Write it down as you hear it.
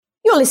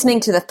You're listening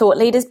to the Thought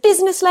Leaders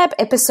Business Lab,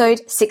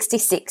 episode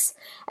 66.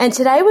 And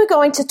today we're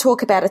going to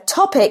talk about a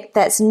topic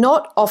that's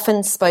not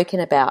often spoken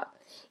about.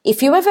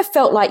 If you ever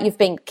felt like you've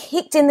been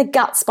kicked in the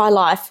guts by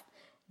life,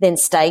 then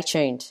stay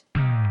tuned.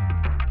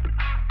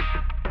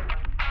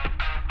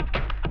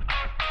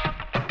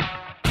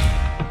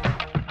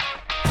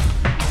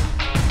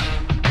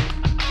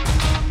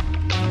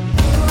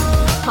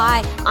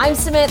 Hi, I'm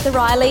Samantha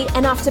Riley,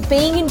 and after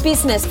being in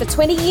business for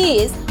 20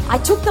 years, I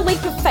took the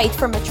leap of faith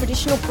from a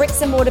traditional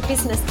bricks and mortar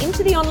business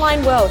into the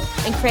online world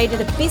and created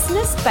a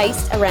business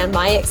based around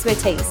my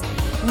expertise.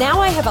 Now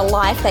I have a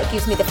life that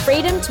gives me the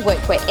freedom to work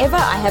wherever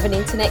I have an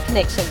internet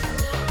connection.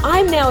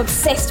 I'm now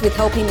obsessed with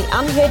helping the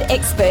unheard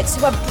experts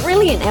who are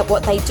brilliant at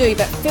what they do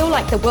but feel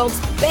like the world's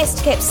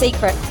best kept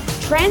secret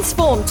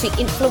transform to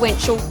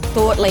influential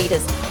thought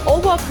leaders,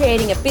 all while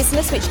creating a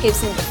business which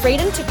gives them the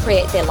freedom to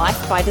create their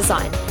life by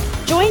design.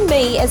 Join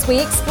me as we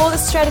explore the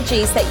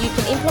strategies that you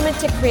can implement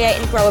to create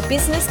and grow a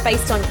business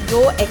based on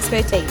your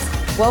expertise.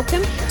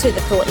 Welcome to the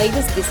Thought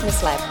Leaders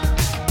Business Lab.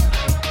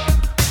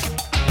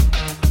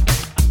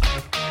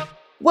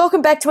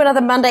 Welcome back to another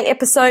Monday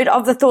episode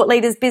of the Thought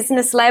Leaders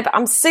Business Lab.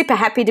 I'm super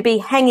happy to be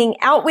hanging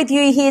out with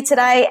you here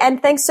today,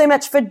 and thanks so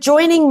much for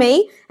joining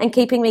me and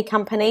keeping me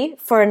company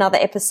for another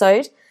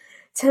episode.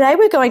 Today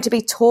we're going to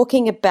be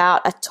talking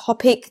about a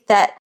topic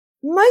that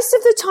most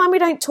of the time we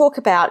don't talk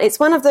about. It's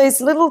one of those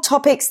little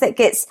topics that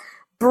gets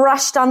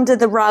brushed under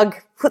the rug,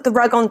 put the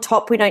rug on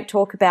top, we don't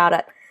talk about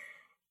it.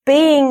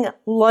 Being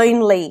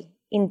lonely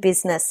in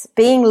business,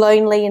 being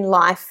lonely in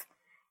life,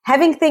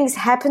 having things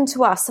happen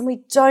to us and we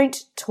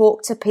don't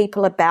talk to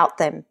people about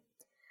them.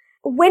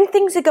 When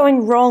things are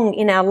going wrong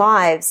in our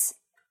lives,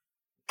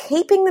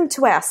 keeping them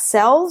to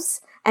ourselves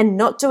and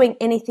not doing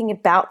anything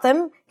about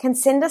them can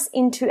send us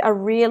into a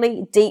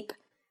really deep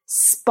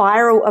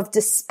spiral of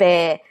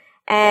despair.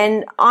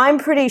 And I'm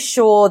pretty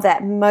sure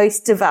that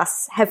most of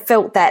us have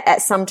felt that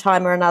at some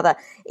time or another.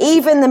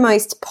 Even the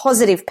most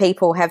positive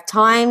people have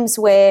times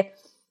where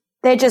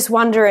they're just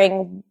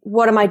wondering,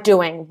 what am I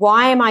doing?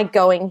 Why am I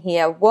going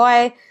here?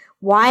 Why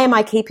am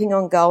I keeping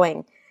on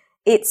going?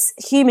 It's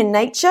human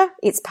nature.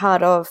 It's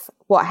part of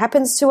what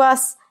happens to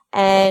us.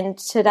 And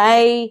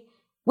today,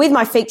 with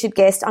my featured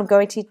guest, I'm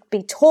going to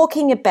be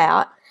talking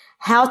about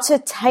how to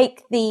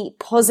take the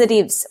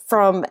positives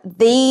from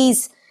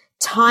these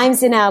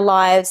times in our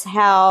lives,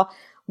 how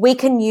we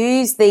can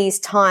use these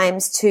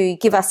times to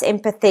give us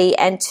empathy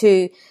and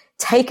to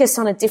take us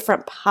on a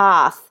different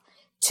path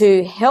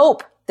to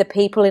help the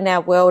people in our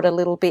world a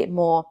little bit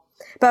more.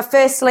 But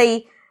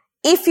firstly,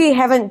 if you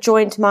haven't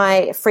joined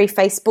my free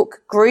Facebook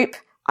group,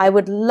 I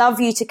would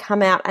love you to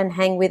come out and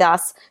hang with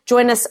us.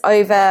 Join us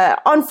over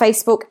on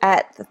Facebook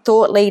at the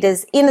Thought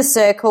Leaders Inner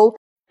Circle.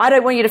 I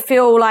don't want you to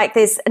feel like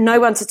there's no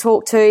one to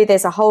talk to.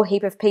 There's a whole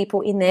heap of people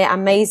in there,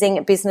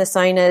 amazing business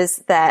owners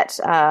that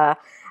are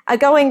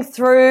going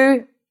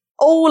through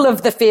all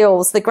of the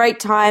feels, the great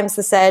times,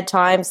 the sad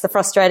times, the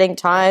frustrating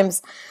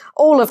times,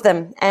 all of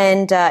them.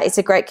 And it's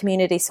a great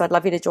community, so I'd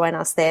love you to join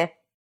us there.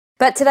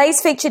 But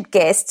today's featured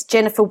guest,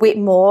 Jennifer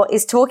Whitmore,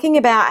 is talking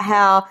about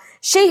how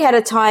she had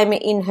a time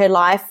in her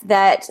life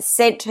that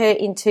sent her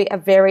into a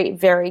very,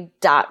 very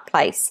dark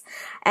place.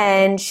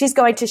 And she's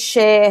going to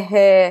share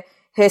her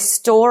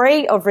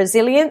story of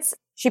resilience.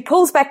 She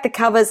pulls back the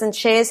covers and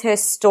shares her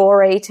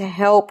story to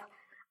help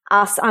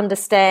us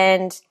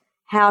understand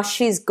how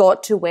she's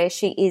got to where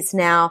she is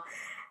now.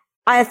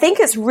 I think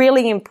it's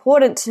really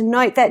important to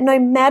note that no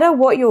matter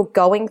what you're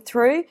going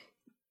through,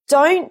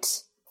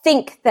 don't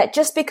think that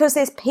just because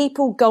there's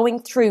people going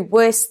through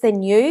worse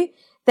than you,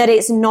 that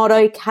it's not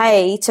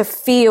okay to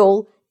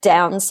feel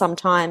down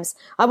sometimes.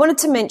 I wanted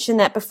to mention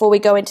that before we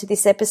go into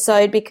this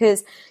episode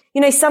because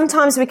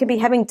sometimes we can be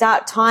having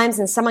dark times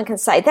and someone can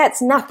say,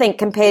 that's nothing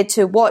compared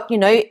to what,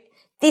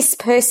 this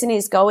person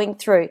is going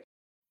through.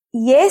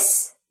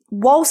 Yes,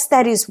 whilst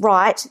that is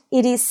right,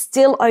 it is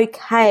still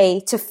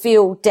okay to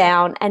feel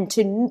down and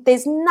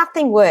there's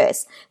nothing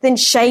worse than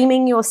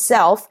shaming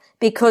yourself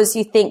because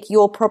you think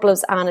your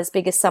problems aren't as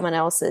big as someone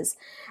else's.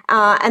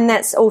 And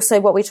that's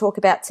also what we talk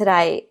about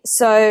today.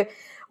 So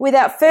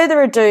without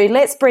further ado,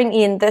 let's bring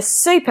in the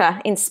super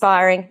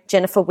inspiring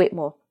Jennifer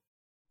Whitmore.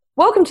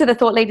 Welcome to the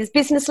Thought Leaders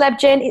Business Lab,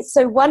 Jen. It's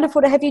so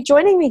wonderful to have you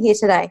joining me here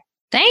today.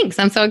 Thanks.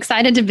 I'm so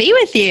excited to be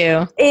with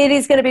you. It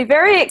is going to be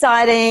very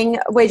exciting.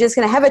 We're just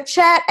going to have a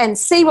chat and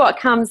see what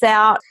comes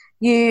out.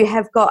 You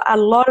have got a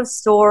lot of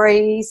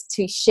stories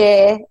to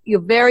share. You're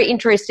a very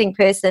interesting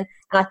person.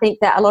 And I think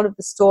that a lot of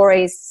the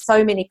stories,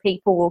 so many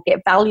people will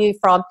get value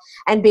from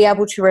and be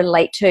able to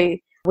relate to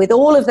with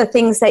all of the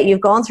things that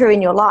you've gone through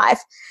in your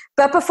life.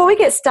 But before we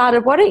get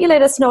started, why don't you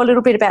let us know a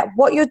little bit about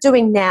what you're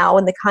doing now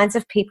and the kinds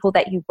of people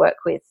that you work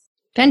with?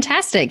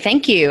 Fantastic.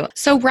 Thank you.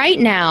 So right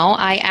now,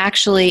 I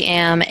actually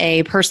am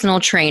a personal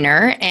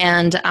trainer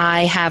and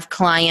I have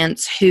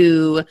clients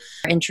who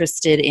are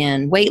interested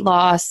in weight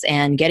loss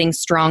and getting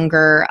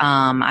stronger.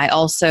 I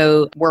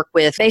also work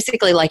with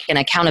basically like an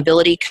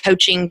accountability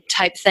coaching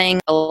type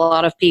thing. A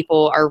lot of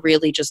people are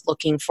really just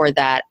looking for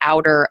that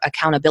outer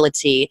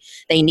accountability.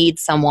 They need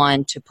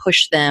someone to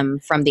push them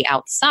from the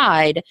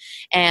outside.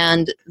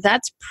 And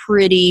that's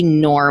pretty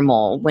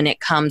normal when it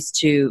comes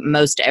to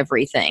most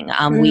everything.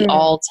 We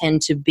all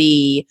tend to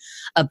be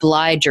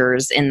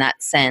obligers in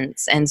that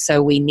sense. And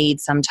so we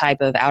need some type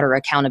of outer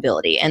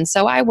accountability. And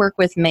so I work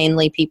with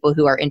mainly people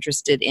who are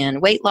interested in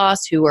weight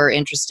loss, who are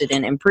interested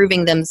in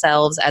improving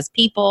themselves as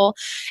people.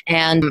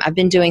 And I've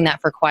been doing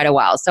that for quite a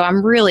while. So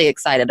I'm really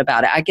excited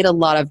about it. I get a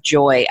lot of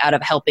joy out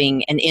of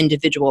helping an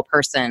individual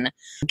person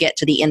get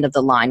to the end of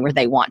the line where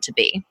they want to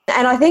be.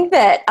 And I think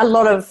that a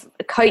lot of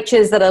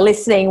coaches that are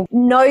listening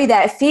know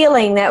that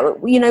feeling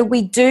that,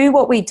 we do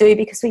what we do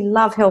because we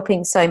love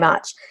helping so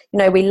much.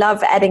 We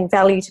love adding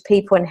value to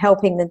people and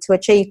helping them to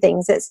achieve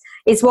things.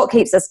 It's what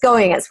keeps us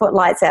going. It's what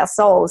lights our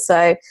souls.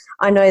 So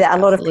I know that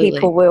a lot of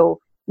people will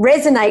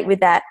resonate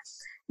with that.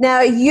 Now,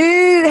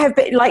 you have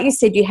been, like you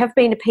said, you have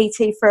been a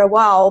PT for a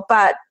while,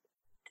 but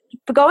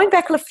going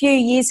back a few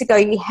years ago,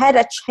 you had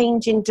a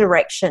change in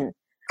direction.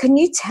 Can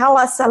you tell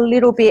us a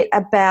little bit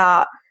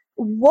about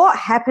what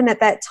happened at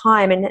that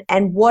time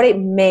and what it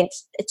meant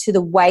to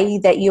the way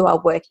that you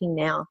are working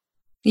now?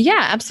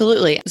 Yeah,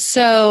 absolutely.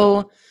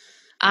 So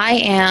I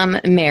am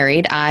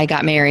married. I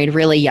got married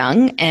really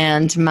young,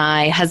 and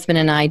my husband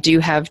and I do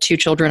have 2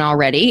 children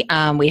already.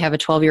 We have a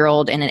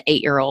 12-year-old and an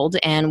 8-year-old,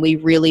 and we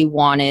really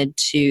wanted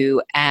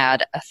to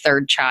add a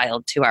 3rd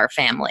child to our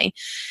family.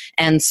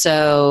 And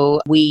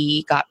so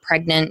we got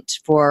pregnant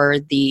for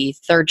the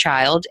 3rd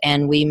child,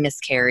 and we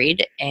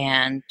miscarried,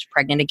 and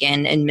pregnant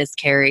again and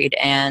miscarried,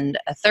 and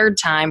a 3rd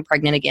time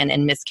pregnant again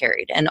and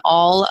miscarried. And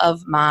all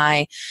of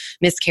my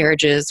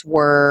miscarriages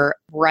were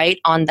right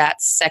on that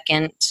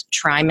 2nd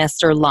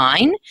trimester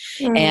line.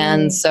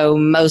 And so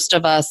most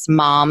of us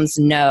moms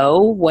know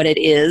what it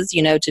is,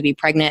 to be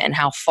pregnant and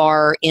how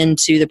far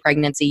into the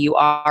pregnancy you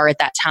are at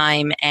that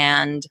time.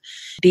 And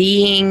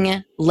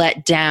being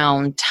let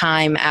down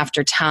time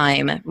after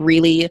time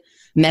really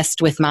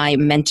messed with my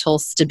mental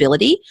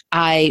stability.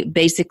 I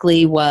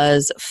basically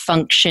was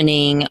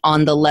functioning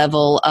on the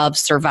level of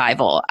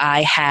survival.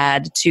 I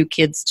had 2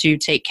 kids to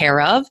take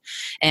care of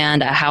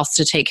and a house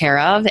to take care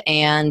of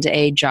and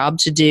a job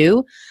to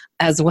do,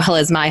 as well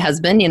as my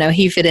husband.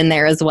 He fit in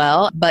there as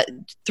well. But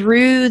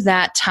through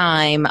that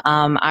time,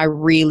 I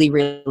really,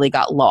 really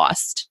got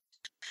lost.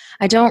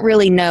 I don't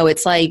really know.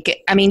 It's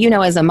like,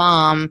 as a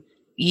mom,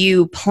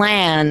 you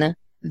plan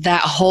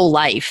that whole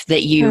life that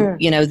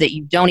that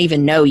you don't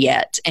even know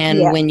yet.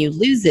 And when you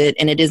lose it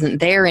and it isn't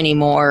there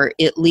anymore,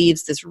 it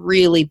leaves this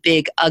really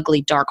big,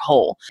 ugly, dark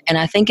hole. And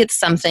I think it's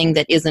something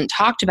that isn't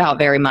talked about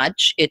very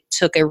much. It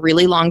took a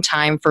really long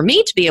time for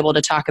me to be able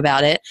to talk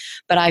about it.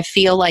 But I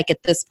feel like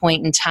at this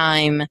point in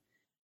time,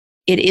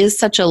 it is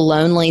such a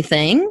lonely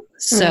thing.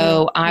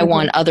 So I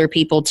want other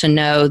people to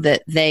know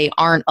that they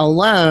aren't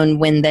alone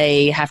when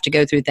they have to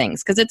go through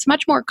things, because it's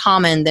much more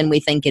common than we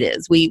think it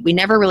is. We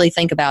never really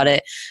think about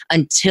it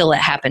until it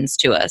happens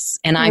to us.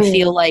 And I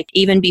feel like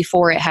even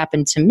before it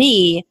happened to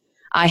me,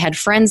 I had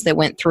friends that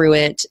went through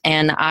it,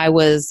 and I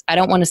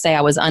don't want to say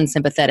I was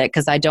unsympathetic,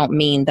 because I don't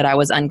mean that I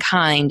was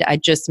unkind. I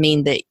just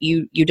mean that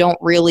you don't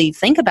really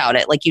think about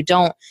it. Like it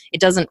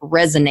doesn't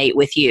resonate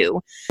with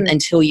you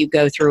until you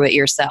go through it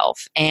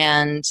yourself.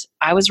 And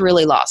I was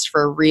really lost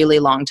for a really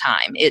long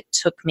time. It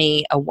took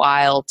me a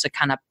while to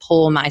kind of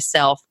pull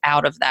myself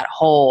out of that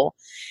hole.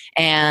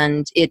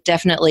 And it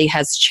definitely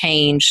has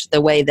changed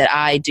the way that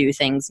I do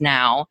things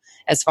now,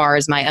 as far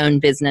as my own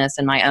business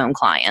and my own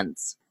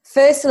clients.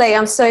 Firstly,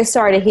 I'm so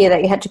sorry to hear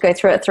that you had to go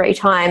through it 3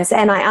 times.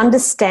 And I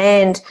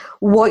understand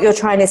what you're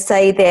trying to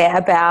say there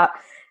about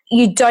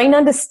you don't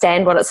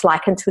understand what it's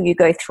like until you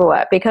go through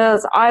it,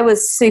 because I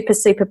was super,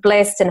 super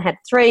blessed and had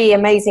 3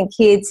 amazing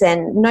kids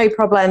and no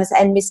problems,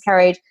 and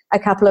miscarried a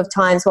couple of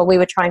times while we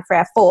were trying for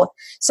our 4th.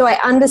 So I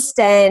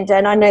understand,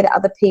 and I know that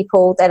other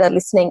people that are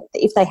listening,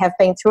 if they have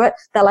been through it,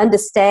 they'll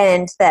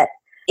understand that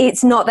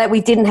it's not that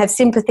we didn't have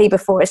sympathy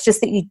before. It's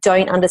just that you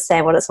don't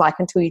understand what it's like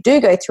until you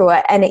do go through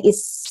it. And it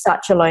is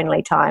such a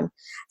lonely time.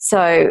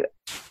 So,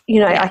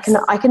 yes.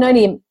 I can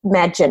only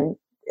imagine.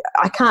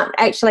 I can't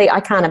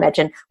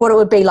imagine what it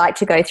would be like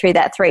to go through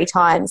that 3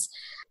 times.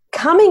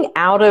 Coming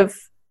out of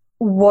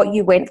what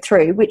you went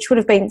through, which would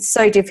have been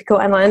so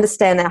difficult. And I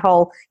understand that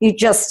whole, you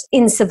just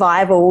in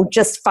survival,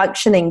 just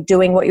functioning,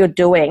 doing what you're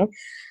doing.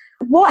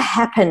 What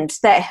happened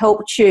that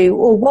helped you,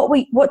 or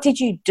what did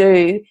you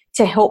do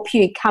to help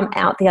you come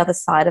out the other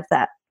side of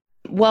that?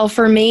 Well,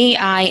 for me,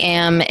 I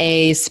am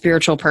a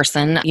spiritual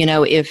person.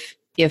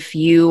 If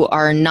you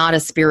are not a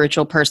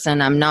spiritual person,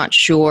 I'm not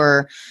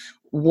sure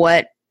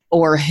what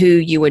or who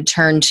you would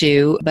turn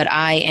to, but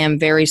I am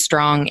very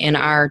strong in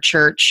our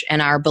church and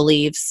our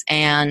beliefs,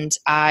 and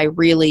I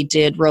really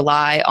did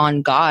rely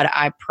on God.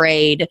 I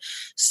prayed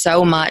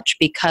so much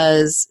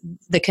because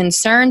the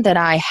concern that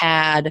I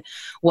had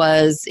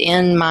was,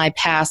 in my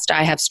past,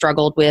 I have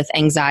struggled with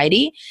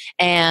anxiety,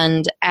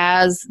 and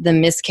as the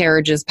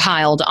miscarriages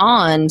piled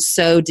on,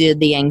 so did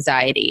the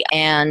anxiety.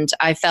 And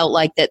I felt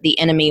like that the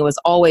enemy was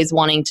always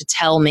wanting to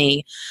tell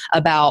me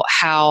about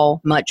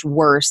how much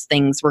worse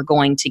things were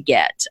going to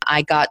get.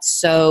 I got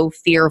so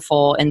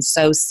fearful and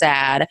so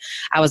sad.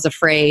 I was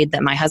afraid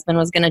that my husband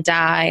was going to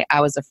die. I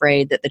was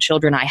afraid that the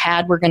children I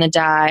had were going to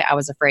die. I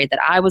was afraid that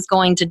I was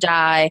going to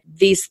die.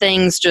 These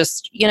things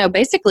just,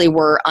 basically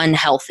were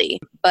unhealthy.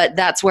 But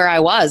that's where I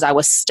was. I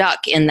was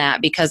stuck in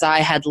that because I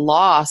had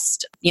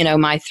lost,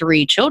 my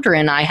 3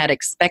 children I had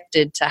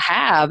expected to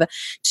have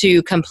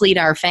to complete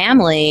our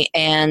family.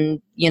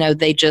 And,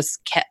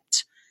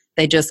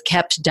 they just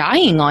kept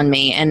dying on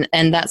me.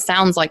 And that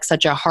sounds like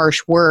such a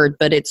harsh word,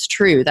 but it's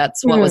true.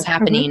 That's what was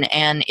happening.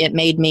 And it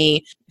made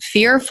me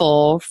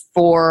fearful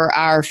for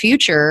our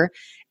future.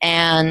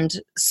 And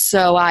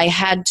so I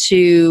had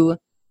to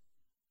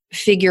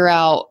figure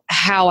out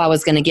how I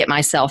was going to get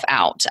myself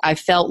out. I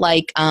felt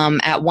like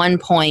at one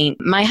point,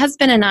 my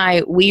husband and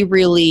I,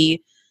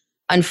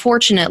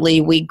 unfortunately,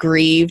 we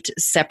grieved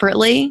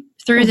separately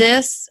through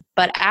this.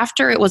 But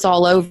after it was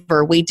all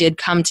over, we did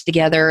come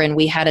together and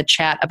we had a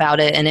chat about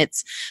it. And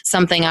it's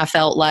something I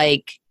felt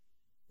like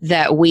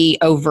that we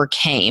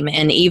overcame.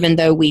 And even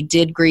though we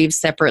did grieve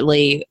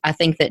separately, I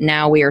think that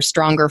now we are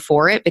stronger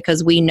for it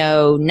because we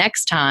know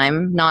next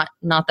time, not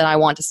that I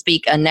want to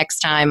speak a next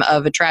time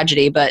of a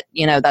tragedy, but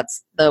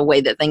that's the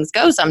way that things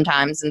go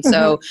sometimes. And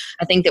so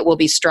I think that we'll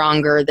be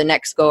stronger the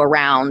next go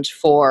around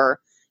for,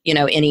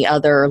 any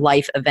other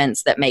life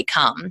events that may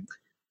come.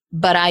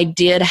 But I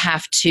did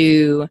have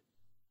to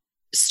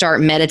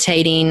start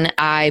meditating.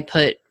 I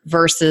put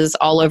verses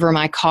all over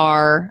my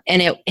car,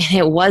 and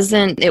it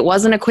wasn't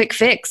a quick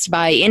fix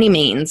by any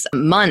means.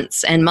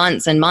 Months and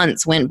months and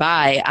months went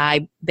by.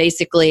 I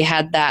basically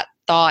had that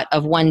thought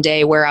of one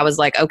day where I was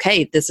like,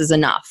 okay, this is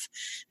enough,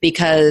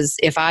 because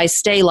if I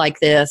stay like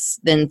this,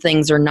 then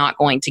things are not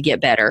going to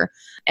get better.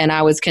 And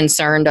I was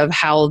concerned of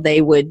how they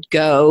would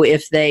go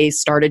if they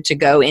started to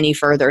go any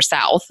further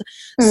south.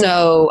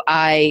 So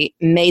I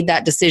made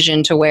that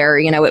decision to where,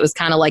 it was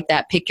kind of like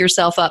that, pick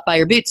yourself up by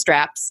your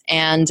bootstraps.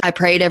 And I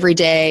prayed every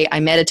day. I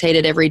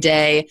meditated every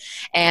day,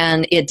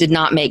 and it did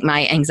not make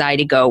my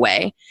anxiety go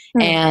away.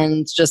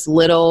 And just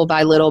little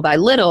by little by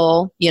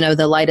little,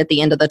 the light at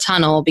the end of the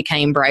tunnel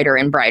became brighter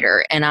and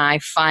brighter. And I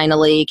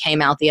finally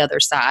came out the other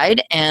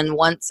side. And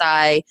once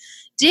I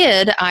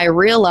did, I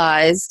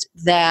realized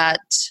that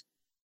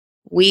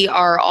we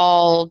are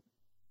all,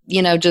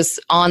 just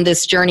on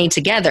this journey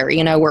together.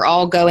 We're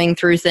all going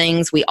through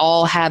things. We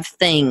all have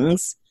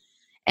things.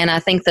 And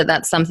I think that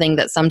that's something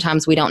that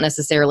sometimes we don't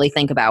necessarily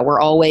think about. We're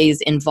always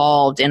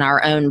involved in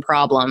our own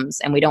problems,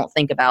 and we don't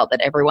think about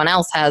that everyone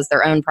else has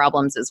their own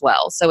problems as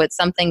well. So it's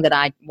something that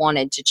I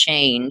wanted to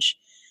change.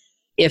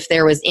 If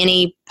there was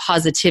any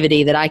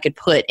positivity that I could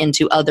put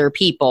into other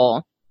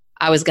people,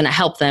 I was going to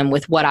help them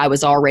with what I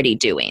was already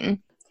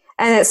doing.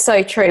 And it's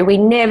so true. We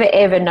never,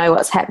 ever know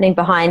what's happening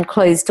behind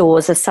closed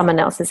doors of someone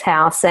else's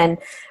house. And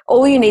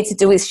all you need to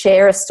do is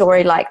share a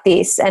story like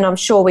this. And I'm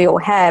sure we all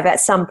have at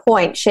some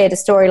point shared a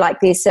story like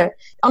this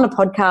on a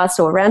podcast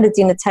or around a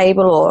dinner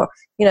table or,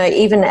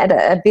 even at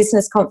a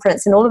business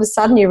conference. And all of a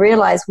sudden you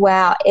realize,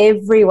 wow,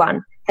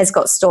 everyone has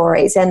got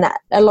stories. And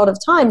that a lot of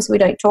times we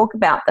don't talk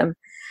about them.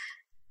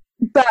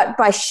 But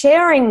by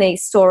sharing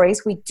these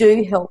stories, we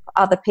do help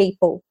other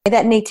people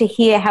that need to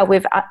hear how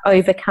we've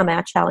overcome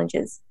our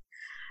challenges.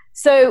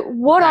 So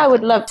what I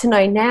would love to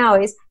know now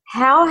is,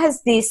 how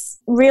has this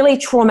really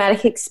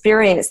traumatic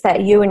experience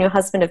that you and your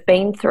husband have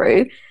been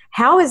through,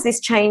 how has this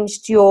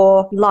changed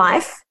your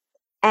life,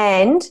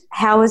 and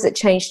how has it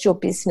changed your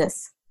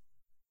business?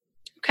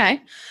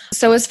 Okay.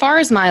 So as far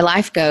as my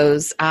life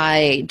goes,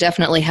 I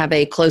definitely have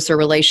a closer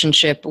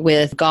relationship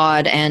with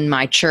God and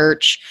my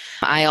church.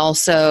 I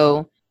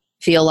also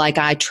feel like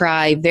I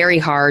try very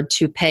hard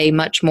to pay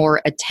much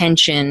more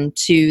attention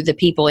to the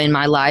people in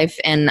my life.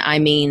 And I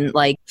mean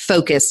like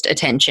focused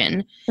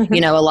attention.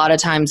 A lot of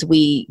times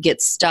we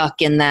get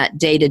stuck in that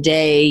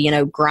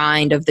day-to-day,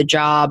 grind of the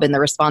job and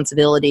the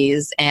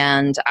responsibilities.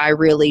 And I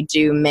really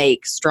do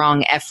make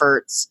strong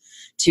efforts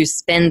to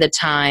spend the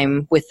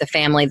time with the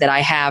family that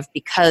I have,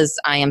 because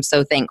I am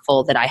so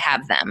thankful that I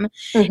have them.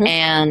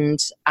 And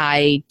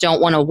I don't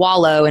want to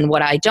wallow in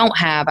what I don't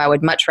have. I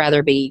would much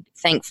rather be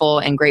thankful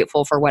and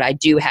grateful for what I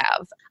do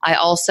have. I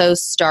also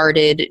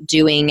started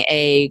doing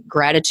a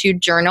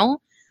gratitude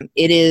journal.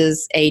 It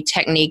is a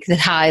technique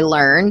that I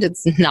learned.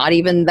 It's not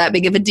even that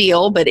big of a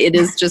deal, but it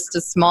is just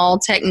a small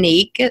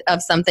technique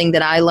of something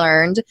that I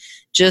learned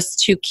just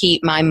to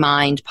keep my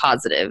mind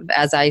positive.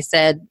 As I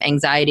said,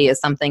 anxiety is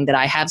something that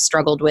I have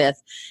struggled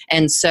with.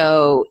 And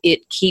so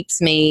it keeps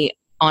me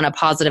on a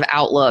positive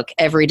outlook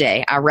every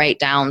day. I write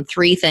down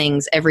 3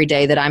 things every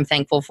day that I'm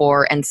thankful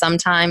for. And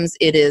sometimes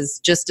it is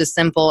just as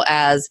simple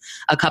as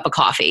a cup of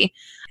coffee.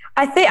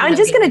 I think I'm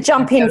just going to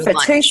jump in for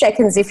 2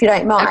 seconds, if you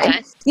don't mind.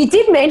 Okay. You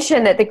did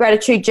mention that the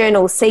gratitude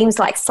journal seems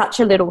like such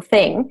a little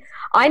thing.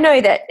 I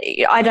know that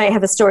I don't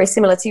have a story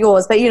similar to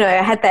yours, but,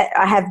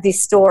 I have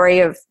this story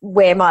of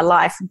where my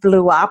life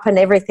blew up and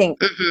everything,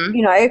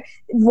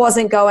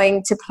 wasn't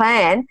going to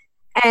plan.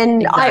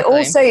 And exactly. I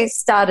also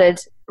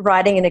started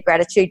writing in a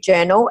gratitude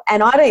journal,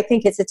 and I don't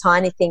think it's a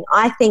tiny thing.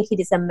 I think it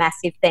is a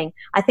massive thing.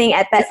 I think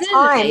at that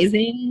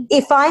time,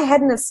 if I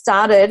hadn't have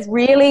started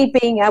really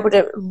being able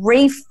to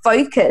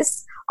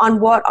refocus on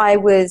what I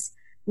was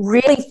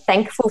really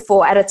thankful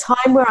for at a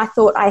time where I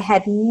thought I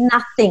had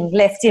nothing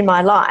left in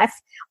my life,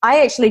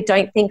 I actually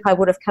don't think I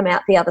would have come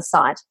out the other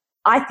side.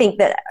 I think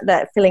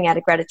that filling out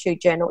a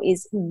gratitude journal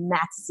is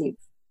massive.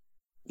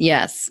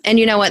 Yes. And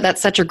you know what?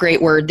 That's such a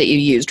great word that you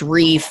used,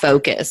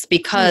 refocus,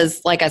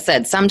 because like I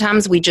said,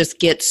 sometimes we just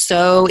get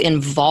so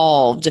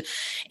involved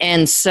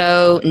and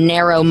so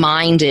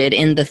narrow-minded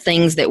in the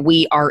things that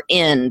we are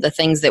in, the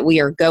things that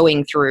we are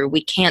going through.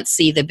 We can't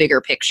see the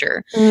bigger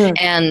picture.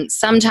 And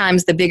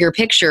sometimes the bigger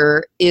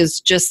picture is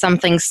just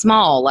something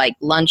small, like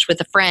lunch with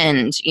a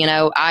friend.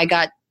 I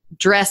got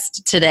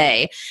dressed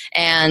today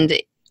and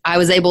I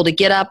was able to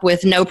get up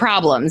with no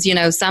problems.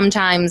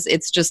 Sometimes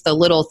it's just the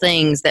little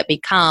things that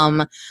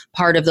become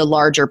part of the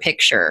larger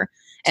picture.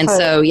 And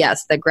so,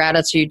 yes, the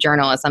gratitude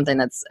journal is something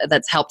that's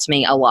helped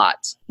me a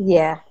lot.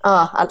 Yeah.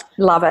 Oh, I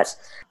love it.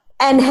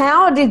 And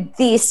how did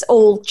this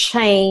all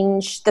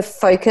change the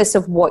focus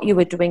of what you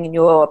were doing in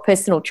your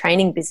personal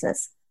training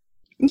business?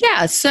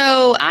 Yeah,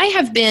 so I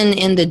have been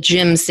in the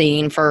gym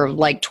scene for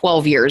like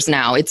 12 years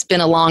now. It's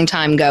been a long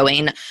time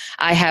going.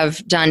 I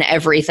have done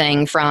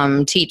everything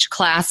from teach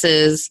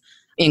classes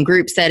in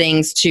group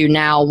settings to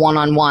now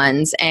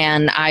one-on-ones.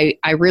 And I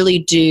really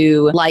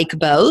do like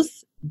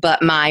both,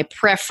 but my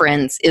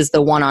preference is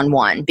the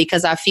one-on-one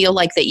because I feel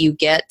like that you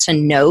get to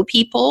know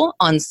people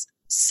on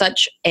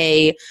such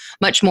a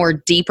much more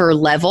deeper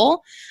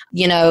level.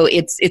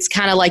 It's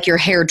kind of like your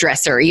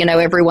hairdresser.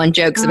 Everyone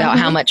jokes about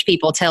how much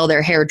people tell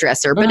their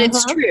hairdresser, but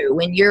it's true.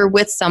 When you're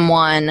with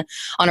someone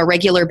on a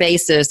regular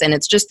basis and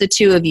it's just the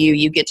two of you,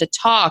 you get to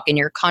talk and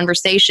your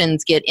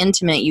conversations get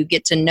intimate. You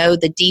get to know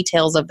the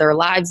details of their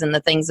lives and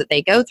the things that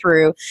they go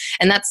through.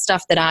 And that's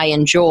stuff that I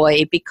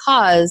enjoy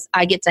because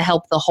I get to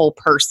help the whole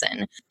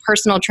person.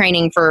 Personal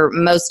training for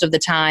most of the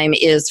time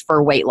is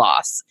for weight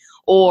loss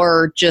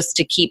or just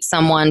to keep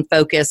someone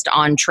focused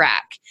on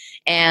track.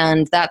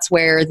 And that's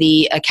where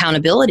the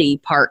accountability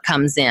part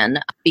comes in.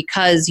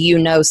 Because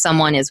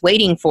someone is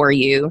waiting for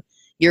you,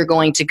 you're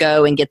going to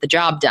go and get the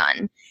job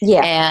done.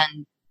 Yeah.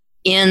 And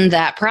in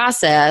that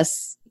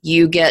process,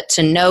 you get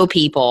to know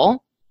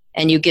people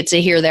and you get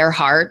to hear their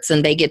hearts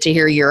and they get to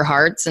hear your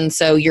hearts. And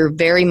so you're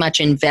very much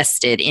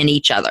invested in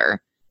each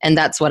other. And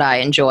that's what I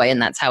enjoy,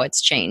 and that's how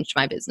it's changed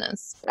my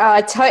business.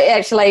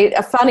 Actually,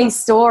 a funny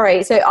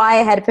story. So I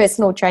had a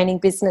personal training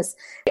business.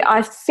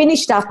 I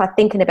finished up, I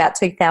think, in about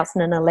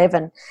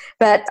 2011.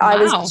 But I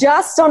was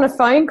just on a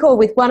phone call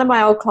with one of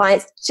my old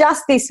clients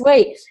just this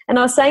week. And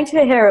I was saying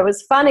to her, it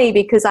was funny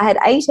because I had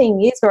 18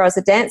 years where I was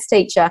a dance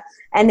teacher.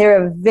 And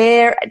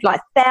there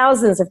are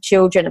thousands of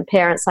children and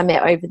parents I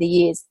met over the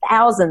years,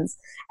 thousands.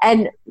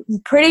 And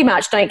pretty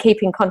much don't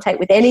keep in contact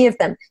with any of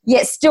them,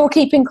 yet still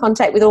keep in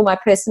contact with all my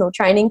personal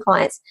training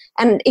clients.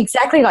 And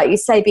exactly like you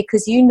say,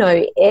 because you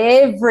know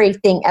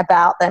everything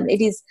about them. It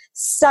is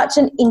such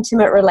an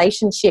intimate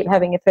relationship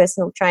having a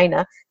personal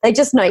trainer. They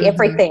just know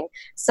everything.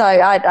 So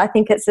I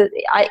think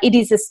it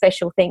is a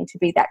special thing to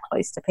be that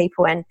close to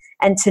people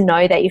and to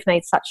know that you've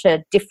made such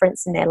a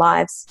difference in their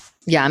lives.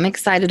 Yeah, I'm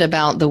excited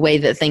about the way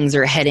that things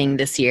are heading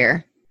this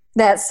year.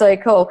 That's so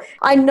cool.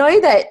 I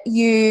know that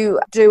you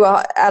do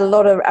a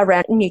lot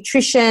around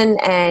nutrition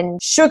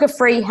and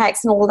sugar-free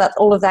hacks and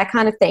all of that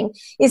kind of thing.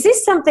 Is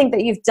this something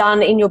that you've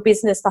done in your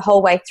business the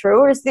whole way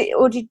through,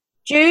 or did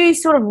you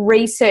sort of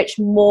research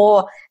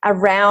more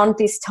around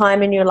this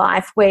time in your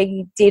life where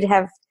you did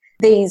have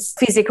these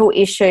physical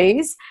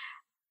issues?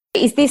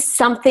 Is this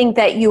something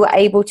that you were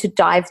able to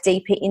dive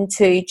deeper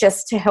into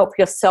just to help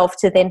yourself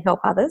to then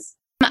help others?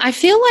 I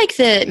feel like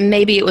that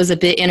maybe it was a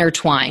bit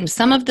intertwined.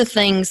 Some of the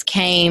things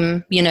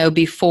came,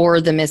 before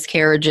the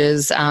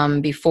miscarriages,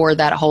 before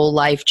that whole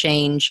life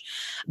change.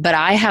 But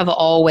I have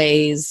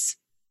always,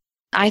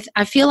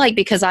 I feel like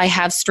because I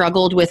have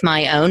struggled with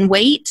my own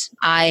weight,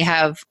 I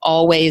have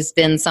always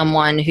been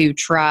someone who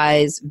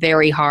tries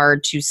very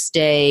hard to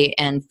stay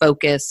and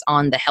focus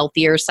on the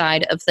healthier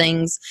side of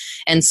things.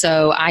 And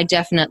so I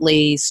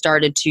definitely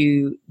started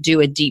to do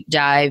a deep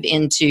dive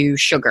into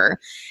sugar.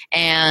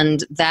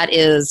 And that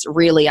is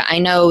really, I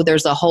know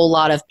there's a whole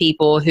lot of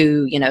people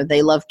who,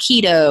 they love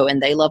keto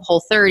and they love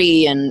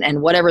Whole30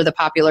 and whatever the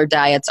popular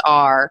diets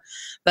are.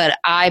 But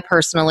I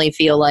personally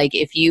feel like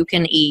if you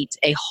can eat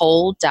a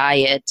whole diet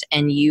diet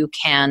and you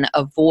can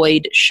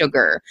avoid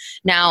sugar.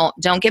 Now,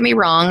 don't get me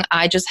wrong,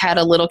 I just had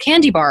a little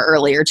candy bar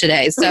earlier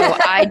today, so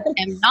I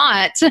am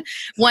not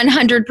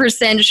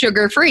 100%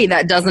 sugar-free.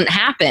 That doesn't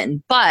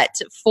happen.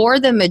 But for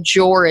the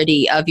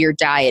majority of your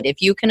diet,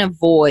 if you can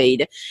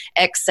avoid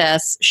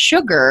excess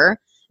sugar,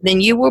 then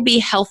you will be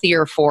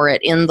healthier for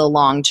it in the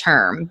long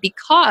term,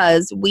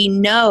 because we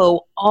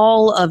know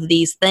all of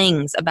these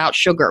things about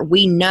sugar.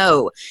 We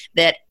know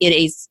that it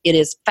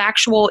is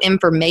factual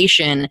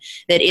information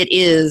that it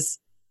is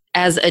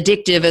as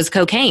addictive as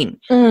cocaine.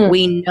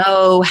 We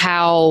know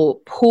how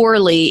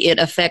poorly it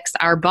affects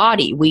our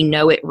body. We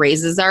know it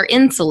raises our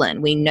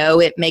insulin. We know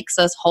it makes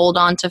us hold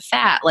on to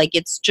fat. Like,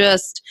 it's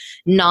just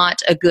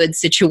not a good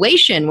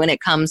situation when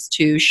it comes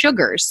to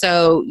sugar.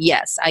 So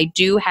yes, I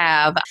do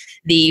have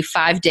the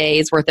 5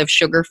 days worth of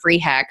sugar-free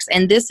hacks.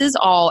 And this is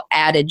all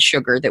added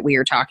sugar that we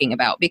are talking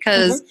about,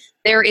 because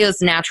there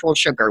is natural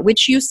sugar,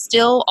 which you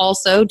still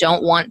also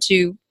don't want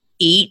to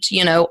eat,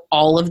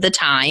 all of the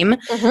time,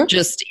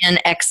 just in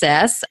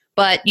excess.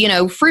 But,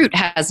 fruit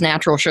has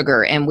natural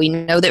sugar, and we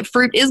know that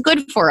fruit is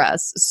good for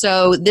us.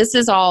 So this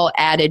is all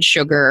added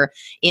sugar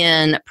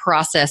in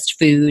processed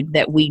food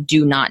that we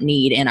do not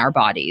need in our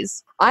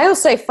bodies. I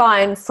also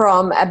find,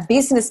 from a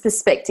business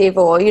perspective,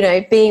 or,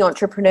 being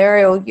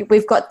entrepreneurial,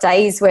 we've got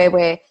days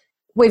where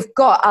we've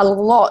got a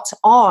lot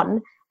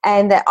on,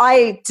 and that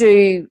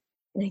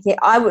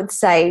I would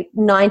say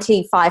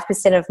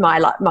 95% of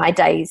my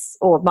days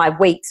or my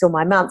weeks or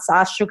my months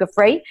are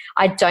sugar-free.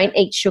 I don't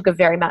eat sugar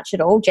very much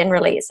at all.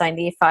 Generally, it's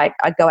only if I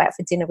go out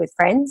for dinner with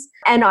friends,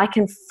 and I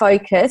can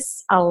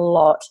focus a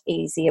lot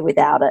easier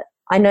without it.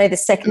 I know the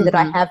second that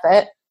I have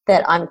it,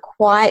 that I'm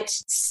quite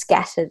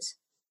scattered.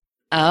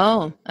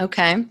 Oh,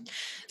 okay.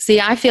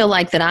 See, I feel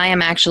like that I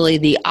am actually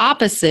the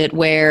opposite,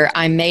 where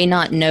I may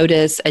not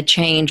notice a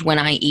change when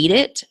I eat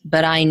it,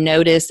 but I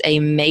notice a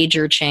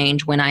major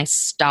change when I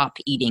stop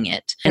eating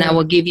it. And I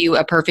will give you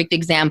a perfect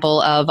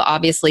example of,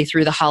 obviously,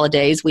 through the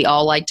holidays, we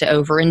all like to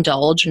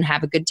overindulge and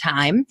have a good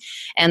time.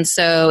 And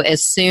so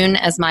as soon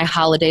as my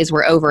holidays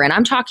were over, and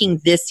I'm talking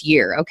this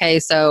year, okay,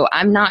 so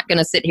I'm not going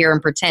to sit here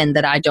and pretend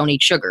that I don't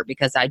eat sugar,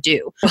 because I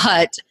do.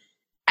 But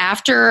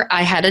after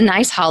I had a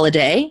nice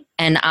holiday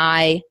and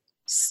I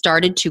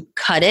started to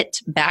cut it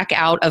back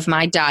out of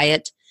my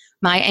diet,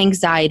 my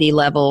anxiety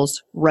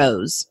levels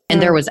rose.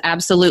 And there was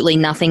absolutely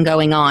nothing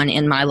going on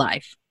in my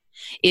life.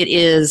 It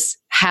is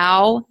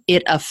how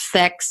it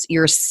affects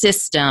your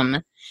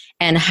system,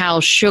 and how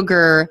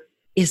sugar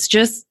is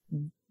just,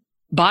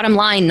 bottom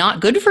line, not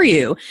good for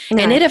you.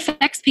 No. And it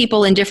affects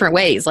people in different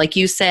ways. Like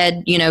you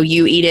said,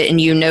 you eat it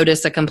and you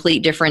notice a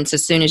complete difference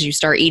as soon as you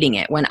start eating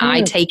it. When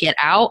I take it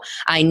out,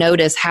 I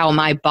notice how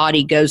my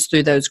body goes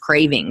through those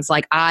cravings.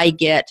 Like, I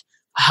get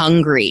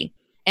hungry,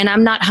 and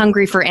I'm not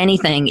hungry for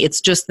anything. It's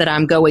just that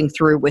I'm going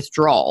through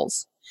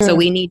withdrawals. So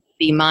we need to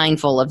be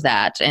mindful of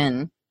that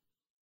and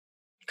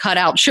cut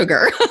out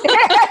sugar.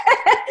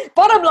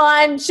 Bottom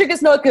line,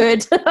 sugar's not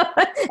good.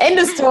 End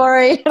of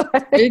story.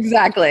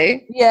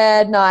 Exactly.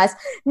 Yeah, nice.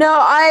 Now,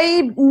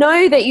 I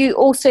know that you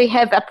also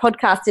have a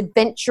podcast,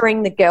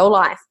 Adventuring the Girl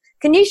Life.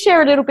 Can you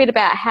share a little bit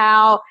about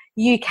how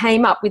you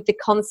came up with the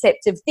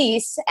concept of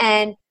this,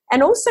 and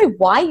also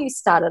why you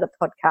started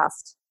a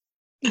podcast?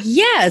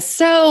 Yes.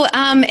 So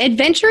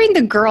Adventuring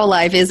the Girl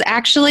Life is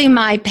actually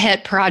my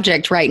pet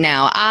project right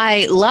now.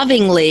 I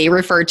lovingly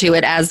refer to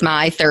it as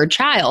my third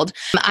child.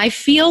 I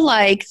feel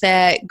like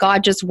that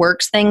God just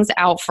works things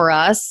out for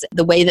us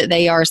the way that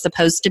they are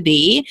supposed to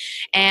be.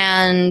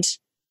 And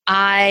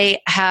I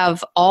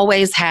have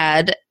always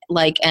had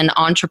like an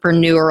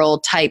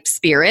entrepreneurial type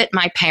spirit.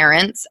 My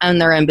parents own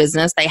their own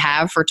business. They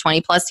have for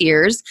 20 plus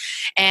years.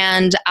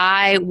 And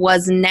I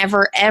was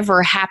never,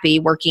 ever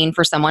happy working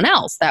for someone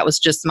else. That was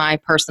just my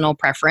personal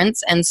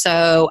preference. And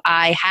so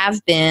I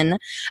have been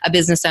a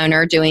business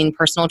owner doing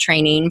personal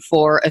training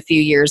for a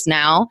few years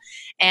now.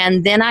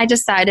 And then I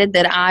decided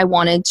that I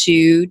wanted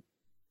to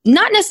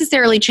not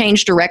necessarily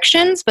change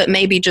directions, but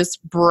maybe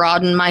just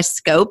broaden my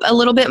scope a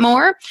little bit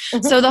more.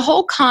 So the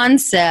whole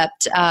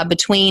concept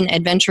between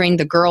Adventuring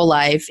the Girl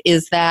Life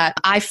is that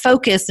I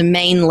focus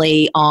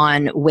mainly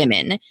on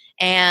women.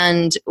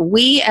 And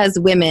we as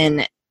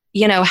women,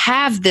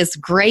 have this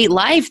great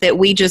life that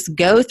we just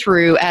go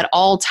through at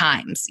all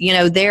times.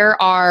 There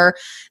are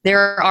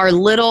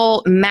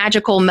little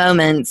magical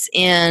moments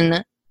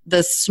in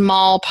the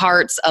small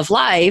parts of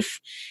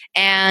life,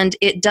 and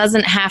it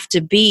doesn't have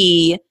to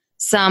be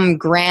some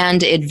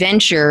grand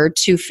adventure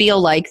to feel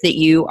like that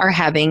you are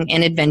having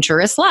an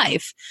adventurous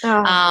life.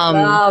 I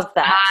love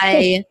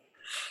that.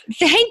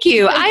 Thank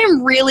you. I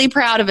am really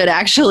proud of it,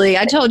 actually.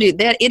 I told you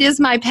that it is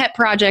my pet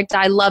project.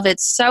 I love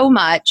it so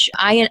much.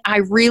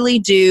 I really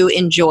do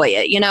enjoy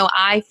it.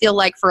 I feel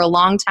like for a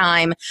long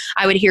time,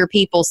 I would hear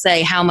people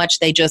say how much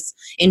they just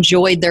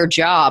enjoyed their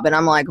job. And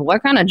I'm like,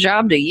 what kind of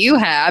job do you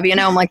have?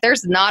 I'm like,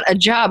 there's not a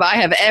job I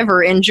have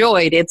ever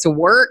enjoyed. It's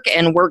work,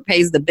 and work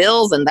pays the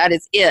bills, and that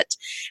is it.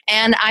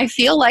 And I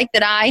feel like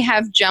that I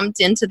have jumped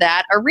into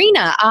that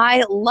arena.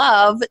 I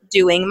love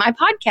doing my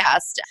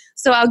podcast.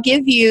 So I'll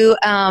give you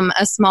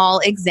a small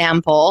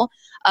example.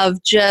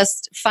 of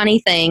just funny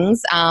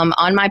things.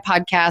 On my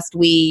podcast,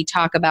 we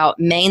talk about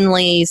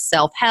mainly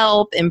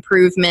self-help,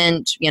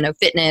 improvement,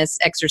 fitness,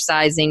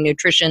 exercising,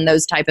 nutrition,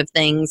 those type of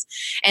things.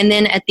 And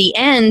then at the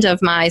end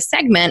of my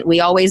segment, we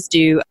always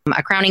do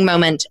a crowning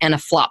moment and a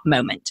flop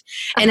moment.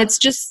 And it's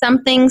just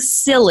something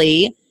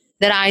silly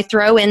that I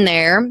throw in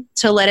there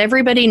to let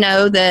everybody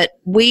know that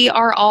we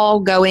are all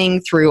going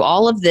through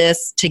all of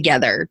this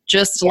together,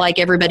 just like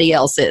everybody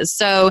else is.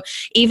 So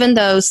even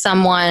though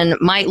someone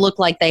might look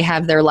like they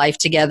have their life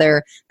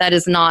together, that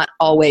is not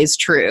always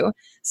true.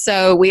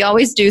 So we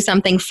always do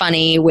something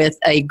funny with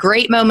a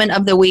great moment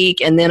of the week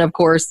and then, of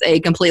course, a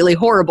completely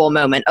horrible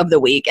moment of the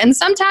week. And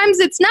sometimes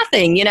it's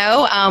nothing,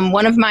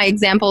 One of my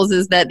examples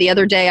is that the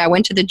other day I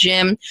went to the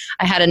gym.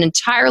 I had an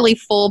entirely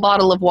full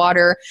bottle of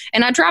water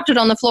and I dropped it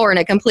on the floor and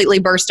it completely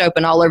burst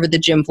open all over the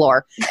gym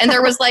floor. And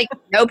there was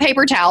no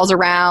paper towels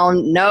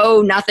around,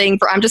 nothing.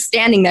 I'm just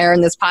standing there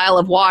in this pile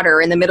of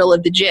water in the middle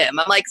of the gym.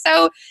 I'm like,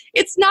 so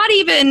it's not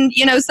even,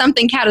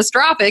 something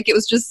catastrophic. It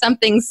was just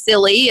something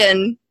silly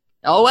and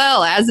oh,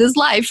 well, as is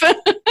life.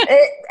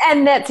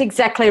 And that's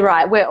exactly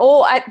right. We're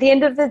all, at the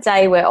end of the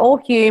day, we're all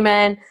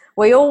human.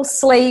 We all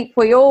sleep,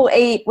 we all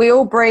eat, we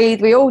all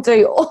breathe, we all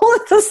do all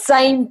of the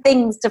same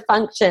things to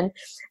function.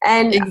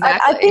 And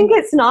exactly. I think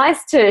it's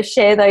nice to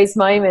share those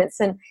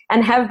moments and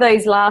have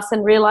those laughs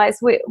and realize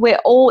we're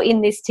all in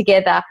this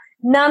together.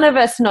 None of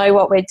us know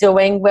what we're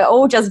doing. We're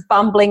all just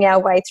bumbling our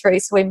way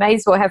through, so we may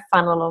as well have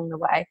fun along the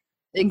way.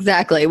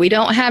 Exactly. We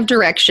don't have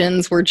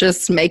directions. We're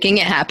just making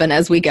it happen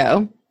as we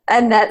go.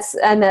 And that's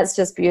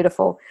just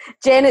beautiful.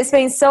 Jen, it's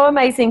been so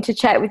amazing to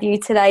chat with you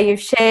today. You've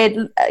shared,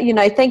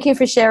 thank you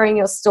for sharing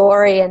your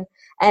story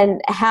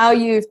and how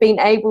you've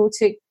been able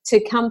to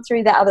come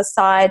through the other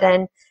side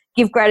and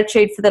give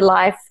gratitude for the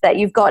life that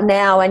you've got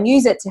now and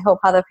use it to help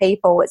other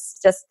people. It's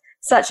just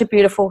such a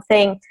beautiful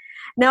thing.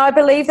 Now, I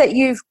believe that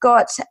you've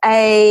got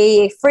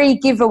a free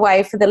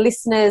giveaway for the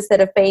listeners that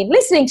have been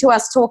listening to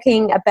us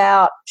talking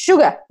about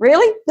sugar.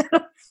 Really?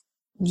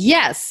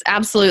 Yes,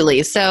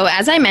 absolutely. So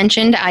as I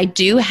mentioned, I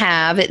do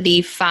have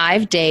the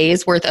 5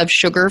 days worth of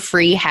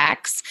sugar-free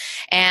hacks,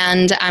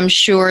 and I'm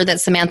sure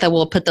that Samantha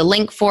will put the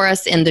link for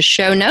us in the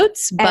show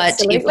notes. But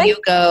if you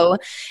go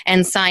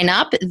and sign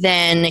up,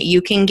 then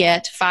you can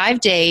get 5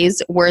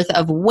 days worth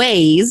of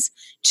ways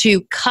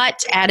to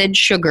cut added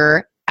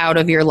sugar out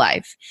of your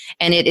life.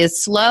 And it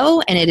is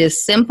slow and it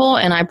is simple,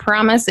 and I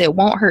promise it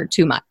won't hurt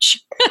too much.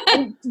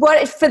 And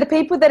for the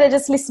people that are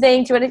just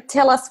listening, do you want to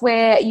tell us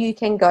where you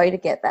can go to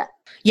get that?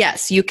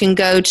 Yes, you can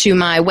go to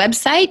my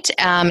website.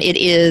 It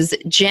is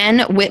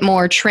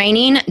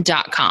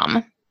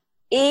jenwhitmoretraining.com.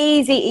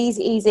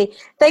 Easy.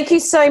 Thank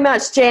you so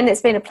much, Jen. It's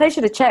been a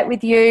pleasure to chat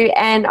with you,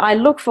 and I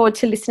look forward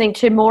to listening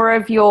to more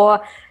of your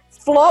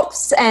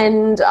flops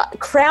and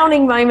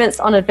crowning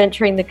moments on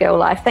Adventuring the Girl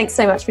Life. Thanks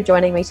so much for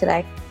joining me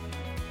today.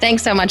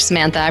 Thanks so much,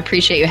 Samantha. I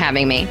appreciate you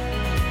having me.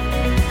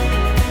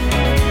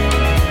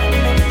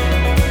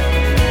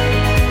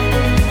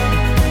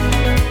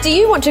 Do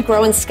you want to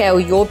grow and scale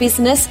your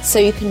business so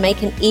you can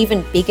make an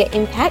even bigger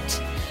impact?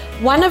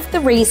 One of the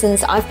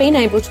reasons I've been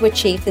able to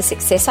achieve the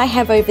success I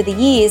have over the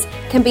years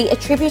can be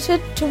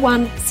attributed to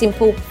one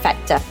simple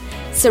factor: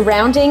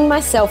 surrounding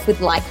myself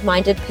with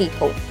like-minded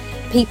people.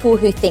 People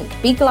who think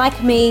big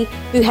like me,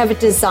 who have a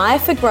desire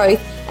for growth,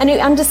 and who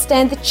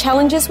understand the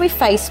challenges we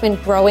face when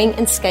growing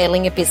and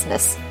scaling a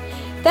business.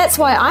 That's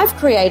why I've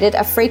created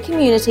a free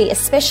community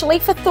especially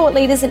for thought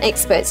leaders and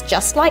experts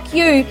just like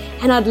you,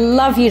 and I'd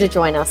love you to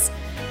join us.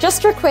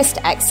 Just request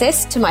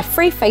access to my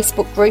free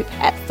Facebook group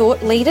at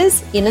Thought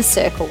Leaders Inner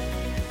Circle.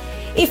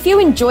 If you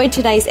enjoyed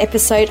today's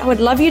episode, I would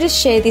love you to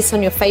share this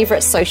on your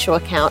favourite social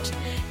account.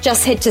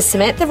 Just head to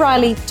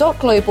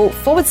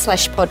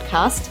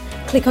samanthariley.global/podcast,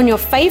 click on your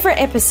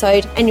favourite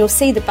episode, and you'll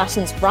see the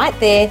buttons right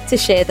there to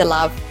share the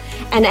love.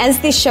 And as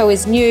this show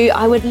is new,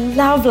 I would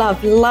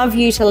love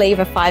you to leave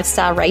a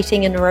 5-star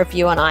rating and a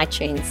review on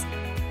iTunes.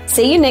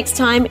 See you next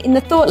time in the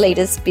Thought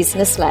Leaders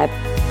Business Lab.